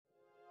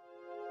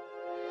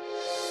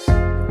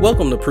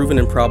Welcome to Proven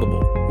and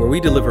Probable, where we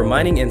deliver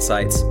mining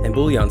insights and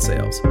bullion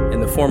sales in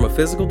the form of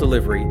physical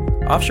delivery,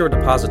 offshore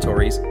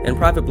depositories, and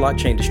private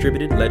blockchain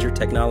distributed ledger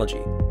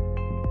technology.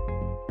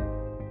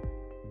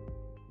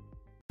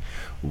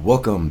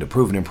 Welcome to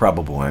Proven and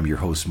Probable. I'm your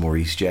host,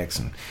 Maurice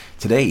Jackson.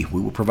 Today,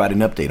 we will provide an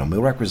update on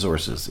Millrock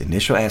Resources'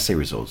 initial assay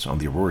results on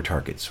the Aurora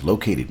targets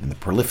located in the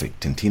prolific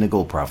Tintina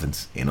Gold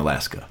Province in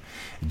Alaska.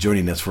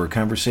 Joining us for a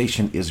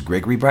conversation is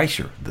Gregory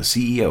Breicher, the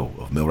CEO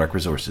of Millrock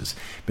Resources.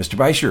 Mr.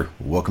 Breicher,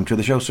 welcome to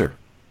the show, sir.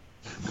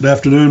 Good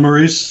afternoon,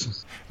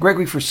 Maurice.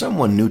 Gregory, for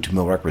someone new to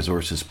Millrock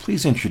Resources,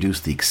 please introduce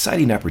the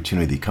exciting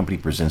opportunity the company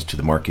presents to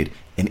the market,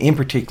 and in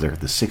particular,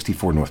 the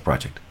 64 North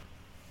project.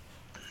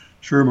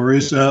 Sure,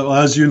 Maurice.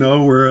 As you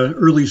know, we're an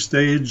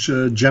early-stage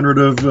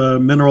generative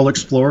mineral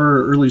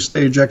explorer,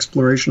 early-stage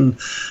exploration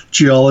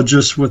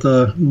geologist with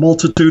a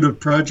multitude of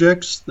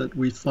projects that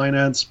we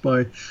finance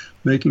by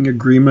making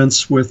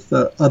agreements with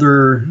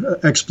other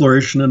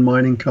exploration and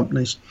mining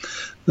companies.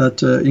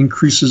 That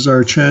increases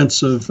our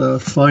chance of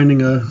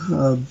finding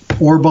a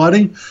ore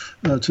body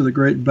to the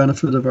great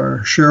benefit of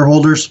our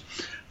shareholders,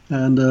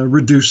 and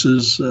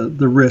reduces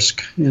the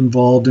risk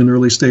involved in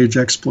early stage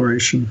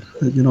exploration.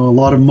 A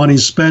lot of money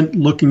spent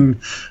looking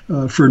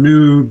for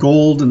new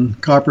gold and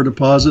copper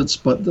deposits,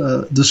 but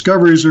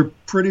discoveries are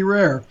pretty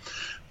rare.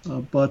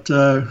 But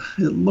it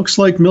looks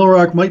like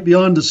Millrock might be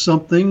onto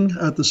something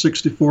at the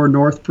 64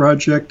 North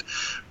project,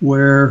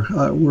 where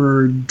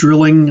we're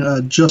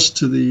drilling just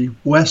to the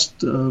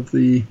west of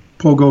the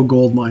Pogo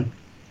gold mine.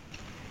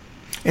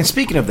 And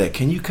speaking of that,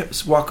 can you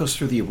walk us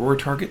through the Aurora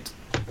target?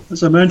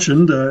 As I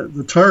mentioned,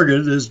 the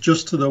target is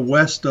just to the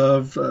west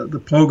of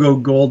the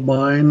Pogo gold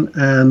mine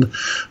and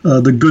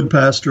the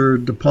Goodpaster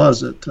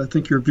deposit. I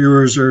think your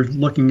viewers are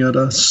looking at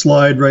a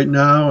slide right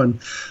now, and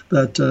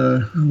that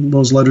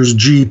those letters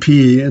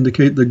GP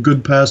indicate the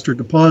Goodpaster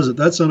deposit.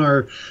 That's on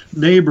our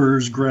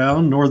neighbor's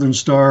ground, Northern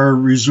Star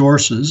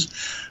Resources,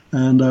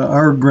 and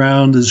our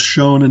ground is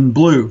shown in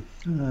blue.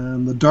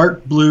 And the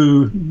dark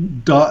blue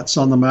dots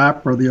on the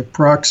map are the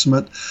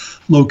approximate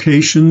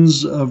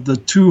locations of the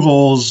two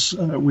holes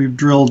we've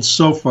drilled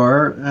so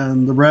far,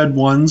 and the red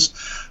ones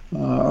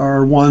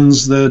are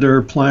ones that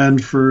are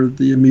planned for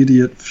the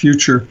immediate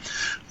future.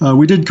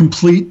 We did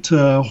complete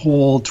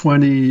hole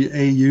 20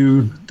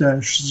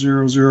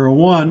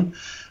 AU-001,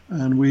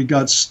 and we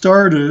got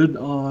started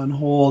on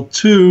hole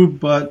 2,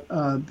 but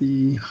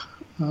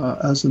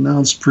as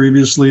announced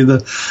previously,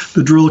 the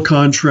drill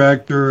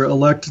contractor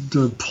elected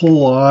to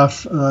pull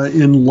off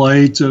in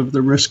light of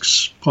the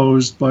risks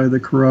posed by the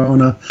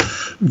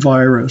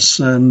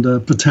coronavirus and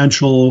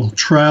potential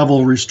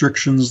travel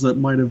restrictions that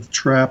might have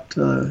trapped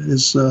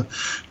his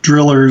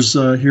drillers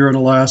here in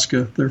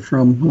Alaska. They're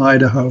from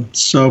Idaho.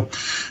 So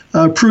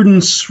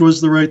prudence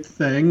was the right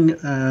thing,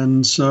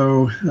 and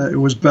so it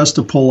was best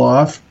to pull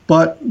off.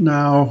 But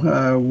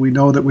now we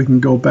know that we can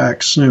go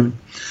back soon.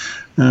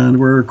 And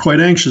we're quite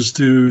anxious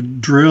to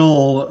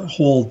drill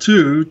hole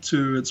 2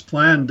 to its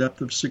planned depth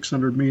of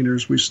 600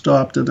 meters. We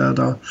stopped it at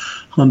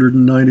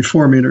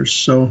 194 meters.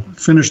 So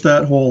finish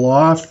that hole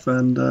off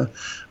and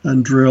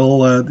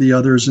drill the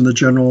others in the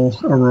general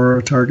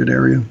Aurora target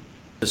area.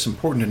 It's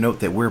important to note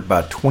that we're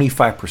about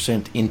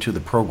 25% into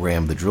the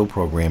program, the drill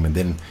program, and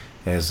then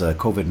as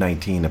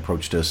COVID-19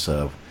 approached us,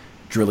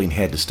 drilling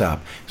had to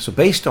stop. So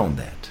based on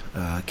that,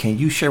 can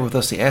you share with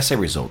us the assay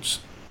results?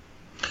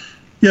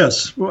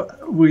 Yes,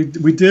 we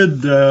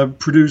did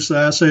produce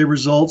assay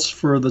results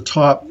for the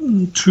top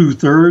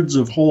 2/3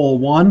 of hole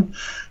 1,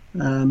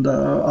 and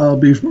I'll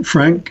be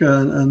frank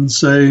and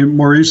say,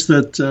 Maurice,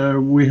 that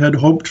we had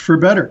hoped for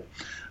better.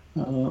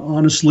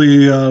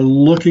 Honestly,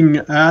 looking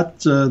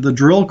at the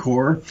drill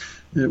core,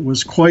 it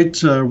was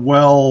quite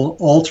well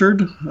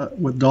altered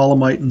with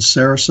dolomite and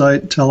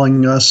sericite,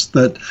 telling us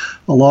that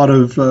a lot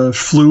of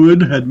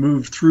fluid had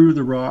moved through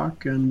the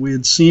rock, and we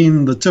had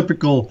seen the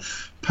typical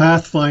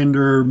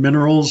pathfinder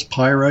minerals,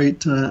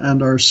 pyrite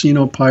and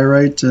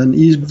arsenopyrite, and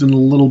even a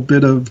little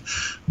bit of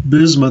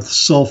bismuth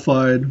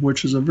sulfide,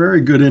 which is a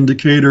very good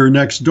indicator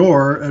next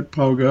door at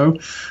Pogo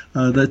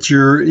that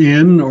you're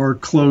in or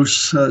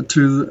close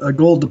to a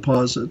gold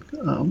deposit.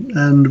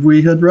 And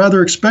we had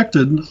rather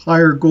expected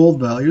higher gold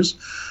values,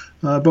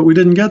 but we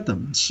didn't get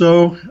them.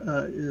 So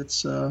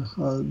it's a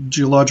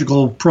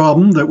geological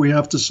problem that we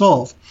have to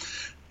solve.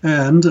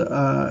 And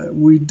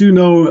we do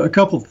know a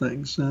couple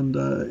things, and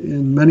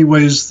in many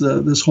ways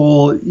this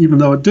hole, even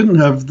though it didn't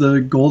have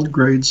the gold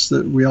grades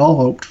that we all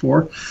hoped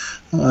for,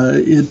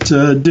 it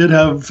did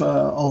have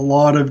a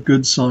lot of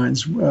good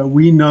signs.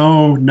 We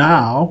know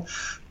now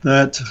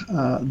that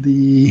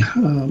the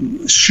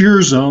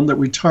shear zone that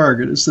we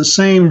target is the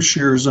same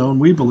shear zone,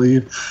 we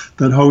believe,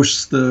 that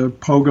hosts the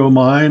Pogo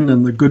mine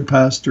and the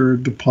Goodpaster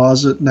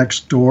deposit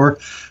next door.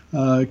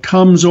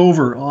 Comes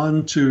over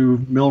onto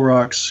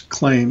Millrock's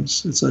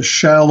claims. It's a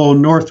shallow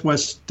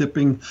northwest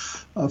dipping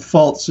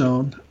fault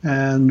zone,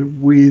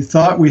 and we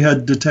thought we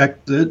had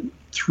detected it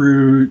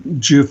through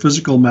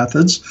geophysical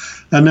methods,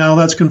 and now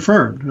that's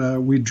confirmed.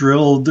 We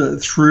drilled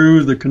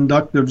through the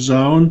conductive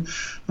zone,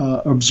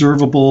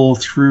 observable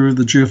through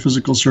the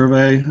geophysical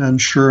survey,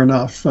 and sure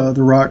enough,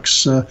 the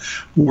rocks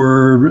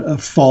were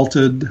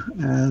faulted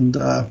and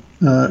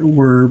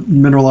were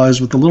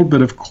mineralized with a little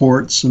bit of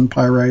quartz and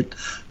pyrite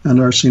and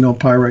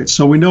arsenopyrite.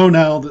 So we know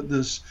now that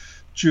this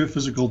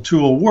geophysical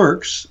tool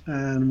works,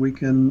 and we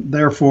can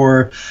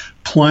therefore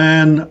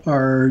plan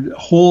our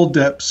hole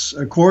depths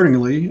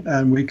accordingly,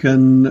 and we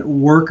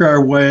can work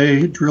our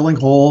way drilling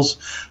holes,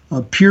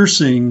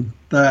 piercing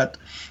that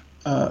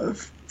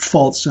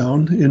fault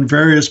zone in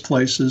various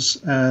places,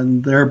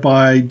 and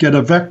thereby get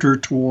a vector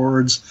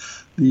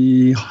towards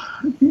the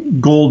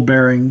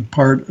gold-bearing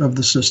part of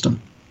the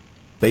system.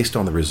 Based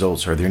on the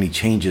results, are there any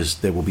changes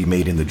that will be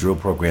made in the drill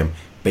program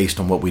based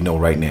on what we know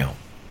right now?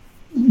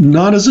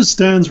 Not as it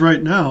stands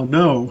right now,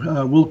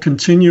 no. We'll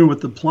continue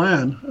with the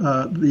plan.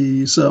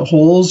 These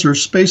holes are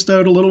spaced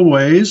out a little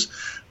ways.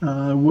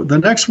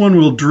 The next one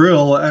we'll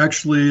drill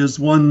actually is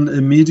one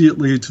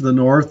immediately to the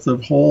north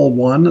of hole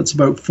 1. It's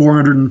about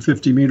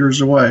 450 meters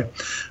away.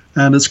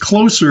 And it's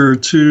closer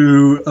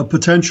to a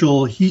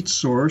potential heat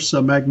source, a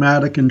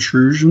magmatic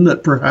intrusion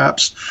that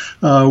perhaps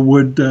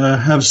would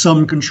have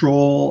some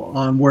control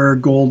on where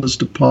gold is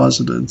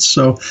deposited.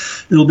 So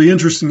it'll be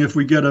interesting if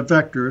we get a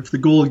vector. If the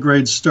gold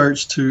grade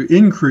starts to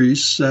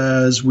increase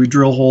as we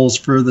drill holes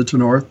further to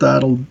north,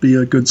 that'll be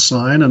a good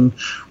sign, and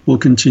we'll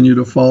continue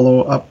to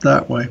follow up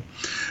that way.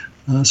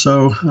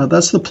 So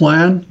that's the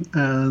plan,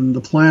 and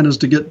the plan is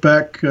to get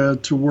back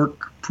to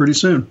work pretty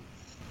soon.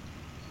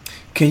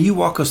 Can you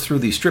walk us through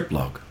the strip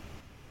log?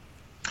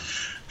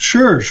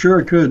 Sure,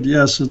 I could.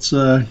 Yes, it's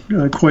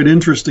quite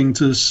interesting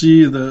to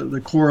see the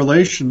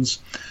correlations.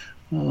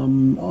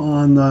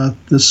 On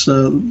this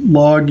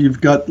log,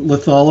 you've got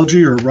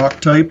lithology or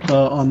rock type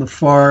on the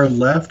far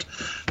left,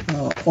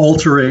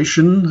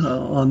 alteration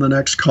on the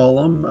next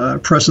column,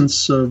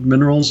 presence of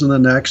minerals in the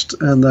next,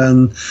 and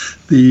then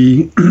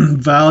the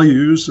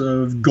values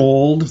of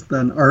gold,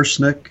 then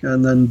arsenic,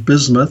 and then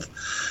bismuth.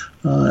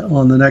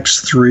 On the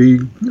next 3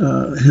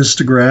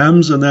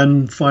 histograms, and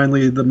then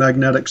finally the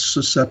magnetic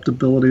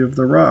susceptibility of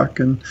the rock.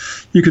 And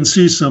you can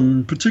see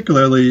some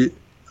particularly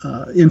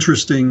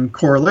interesting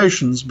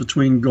correlations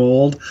between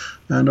gold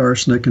and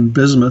arsenic and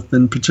bismuth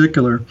in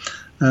particular.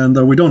 And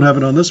we don't have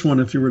it on this one.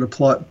 If you were to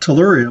plot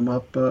tellurium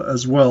up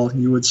as well,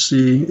 you would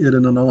see it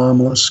in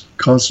anomalous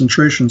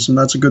concentrations, and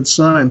that's a good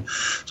sign.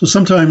 So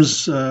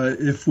sometimes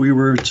if we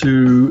were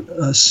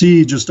to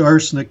see just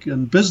arsenic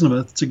and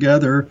bismuth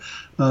together,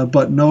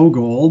 but no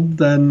gold,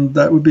 then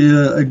that would be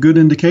a good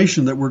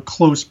indication that we're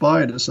close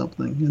by to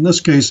something. In this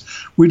case,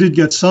 we did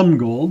get some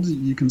gold,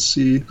 you can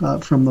see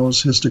from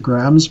those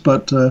histograms,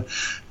 but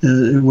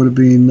it would have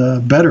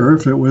been better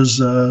if it was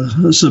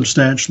a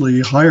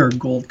substantially higher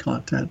gold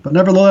content. But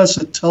nevertheless,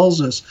 it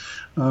tells us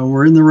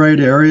we're in the right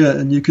area,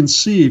 and you can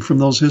see from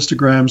those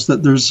histograms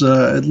that there's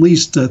at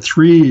least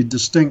 3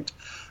 distinct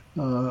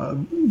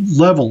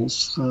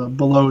levels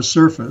below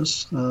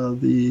surface.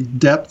 The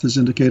depth is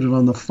indicated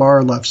on the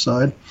far left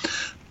side,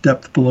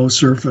 depth below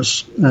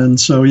surface. And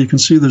so you can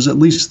see there's at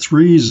least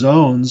 3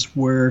 zones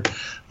where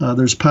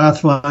there's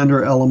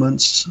pathfinder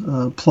elements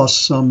plus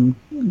some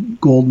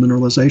gold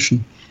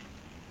mineralization.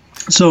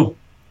 So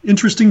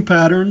interesting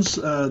patterns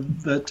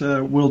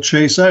that we'll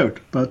chase out.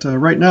 But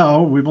right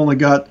now we've only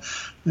got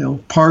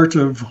part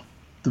of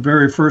the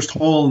very first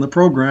hole in the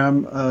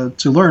program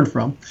to learn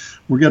from.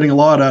 We're getting a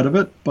lot out of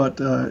it, but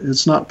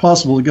it's not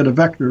possible to get a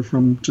vector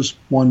from just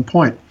one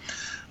point.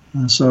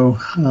 So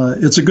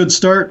it's a good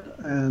start,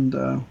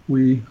 and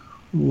we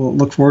will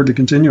look forward to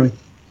continuing.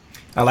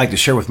 I like to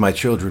share with my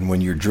children,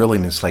 when you're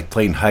drilling, it's like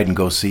playing hide and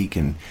go seek,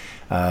 and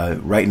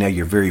right now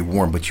you're very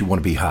warm, but you want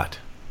to be hot.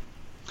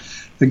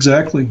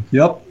 Exactly.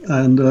 Yep.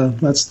 And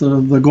that's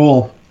the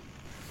goal.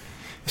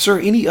 Sir,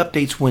 any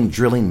updates when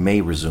drilling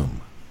may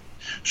resume?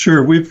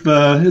 Sure.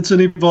 It's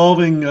an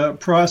evolving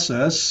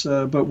process,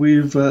 but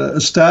we've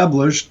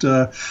established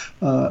a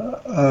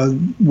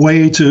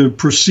way to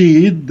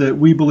proceed that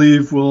we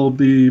believe will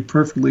be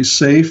perfectly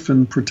safe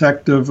and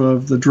protective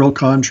of the drill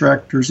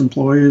contractor's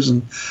employees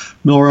and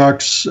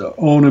Millrock's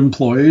own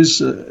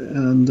employees.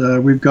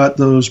 And we've got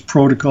those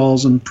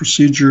protocols and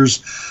procedures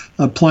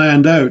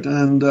planned out.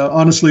 And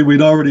honestly,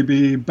 we'd already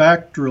be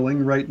back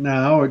drilling right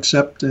now,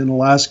 except in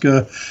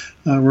Alaska.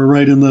 We're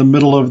right in the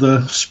middle of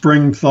the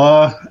spring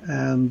thaw,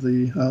 and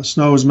the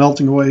snow is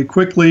melting away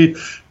quickly.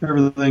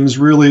 Everything's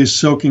really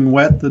soaking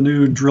wet. The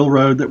new drill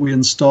road that we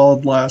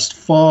installed last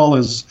fall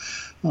is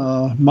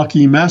a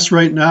mucky mess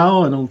right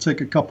now, and it'll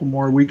take a couple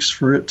more weeks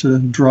for it to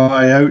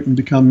dry out and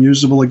become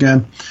usable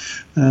again.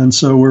 And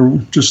so we're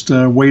just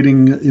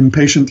waiting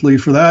impatiently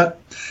for that.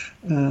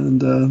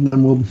 And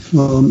then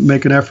we'll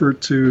make an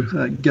effort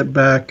to get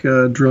back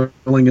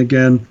drilling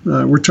again.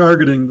 We're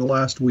targeting the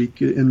last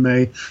week in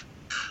May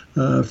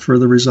for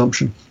the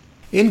resumption.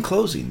 In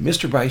closing,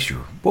 Mr.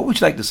 Beischer, what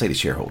would you like to say to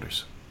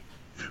shareholders?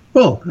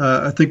 Well,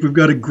 I think we've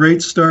got a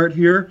great start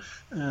here,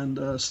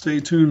 and stay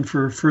tuned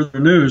for further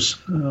news.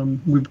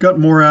 We've got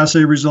more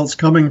assay results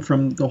coming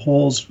from the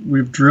holes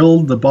we've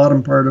drilled, the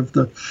bottom part of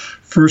the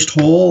first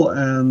hole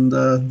and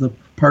the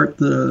part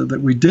that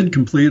we did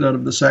complete out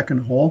of the second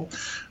hole.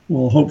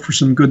 We'll hope for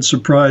some good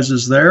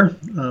surprises there,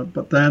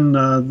 but then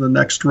the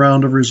next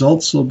round of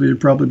results will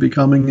probably be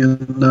coming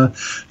in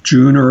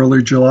June or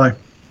early July.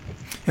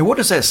 And what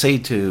does that say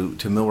to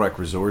Millrock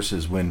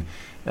Resources when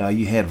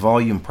you had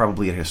volume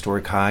probably at a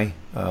historic high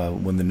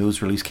when the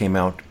news release came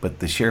out, but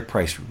the share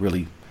price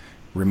really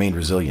remained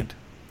resilient?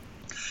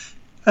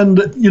 And,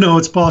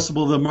 it's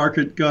possible the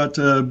market got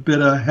a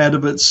bit ahead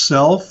of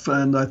itself,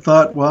 and I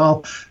thought,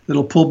 well,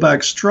 it'll pull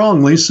back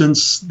strongly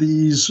since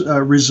these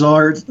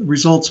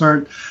results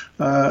aren't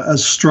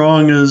as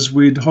strong as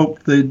we'd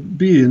hoped they'd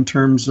be in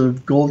terms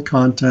of gold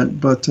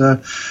content. But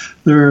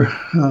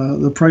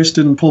the price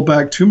didn't pull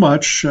back too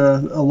much. A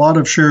lot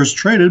of shares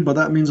traded, but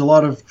that means a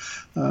lot of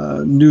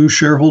new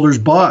shareholders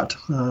bought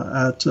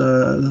at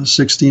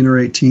 16 or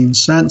 18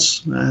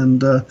 cents.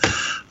 And I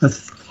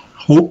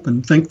hope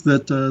and think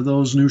that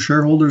those new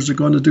shareholders are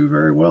going to do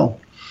very well.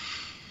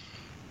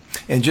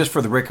 And just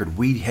for the record,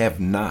 we have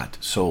not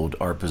sold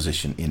our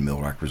position in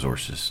Millrock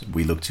Resources.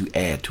 We look to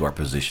add to our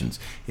positions.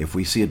 If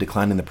we see a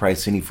decline in the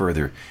price any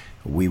further,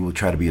 we will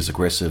try to be as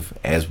aggressive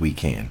as we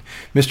can.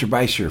 Mr.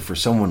 Beischer, for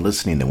someone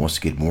listening that wants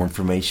to get more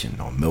information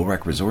on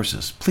Millrock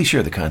Resources, please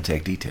share the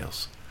contact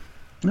details.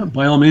 Yeah,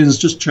 by all means,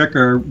 just check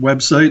our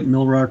website,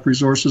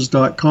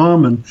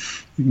 millrockresources.com, and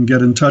you can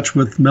get in touch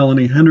with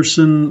Melanie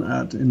Henderson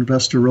at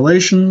Investor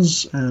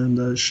Relations,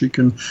 and she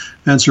can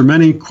answer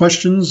many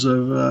questions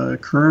of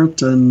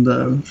current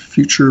and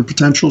future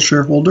potential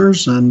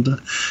shareholders. And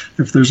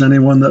if there's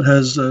anyone that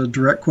has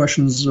direct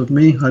questions of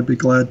me, I'd be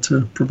glad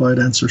to provide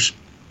answers.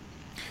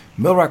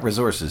 Millrock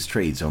Resources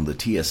trades on the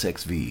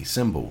TSXV,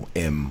 symbol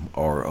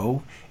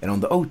MRO, and on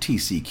the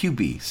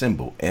OTCQB,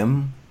 symbol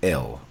MLRKF.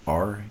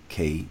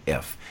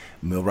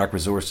 Millrock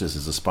Resources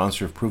is a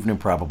sponsor of Proven and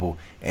Probable,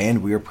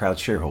 and we are proud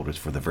shareholders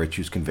for the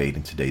virtues conveyed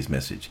in today's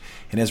message.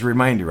 And as a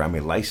reminder, I'm a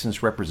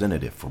licensed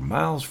representative for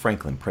Miles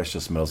Franklin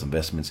Precious Metals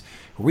Investments,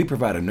 where we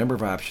provide a number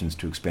of options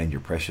to expand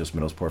your precious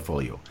metals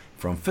portfolio,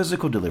 from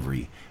physical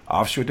delivery,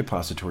 offshore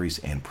depositories,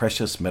 and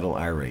precious metal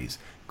IRAs.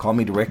 Call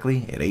me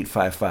directly at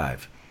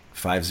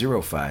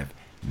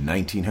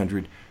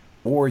 855-505-1900,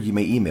 or you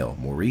may email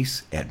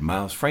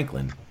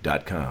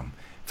maurice@milesfranklin.com.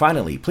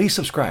 Finally, please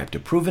subscribe to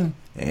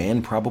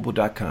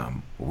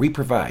provenandprobable.com, where we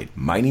provide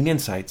mining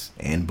insights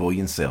and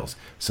bullion sales.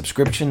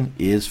 Subscription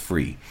is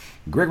free.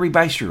 Gregory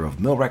Beischer of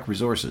Millrock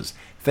Resources,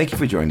 thank you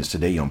for joining us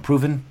today on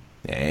Proven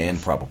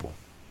and Probable.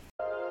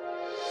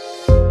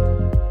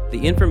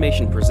 The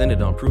information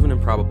presented on Proven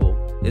and Probable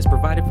is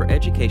provided for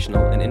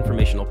educational and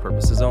informational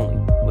purposes only,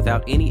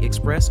 without any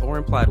express or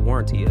implied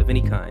warranty of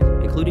any kind,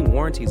 including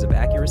warranties of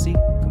accuracy,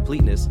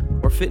 completeness,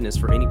 or fitness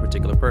for any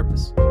particular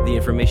purpose. The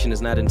information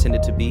is not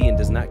intended to be and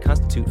does not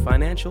constitute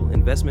financial,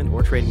 investment,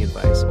 or trading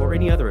advice, or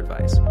any other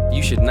advice.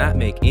 You should not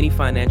make any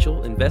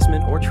financial,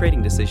 investment, or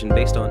trading decision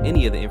based on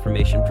any of the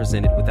information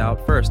presented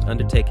without first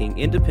undertaking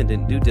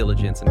independent due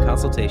diligence and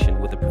consultation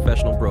with a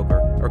professional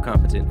broker or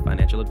competent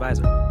financial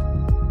advisor.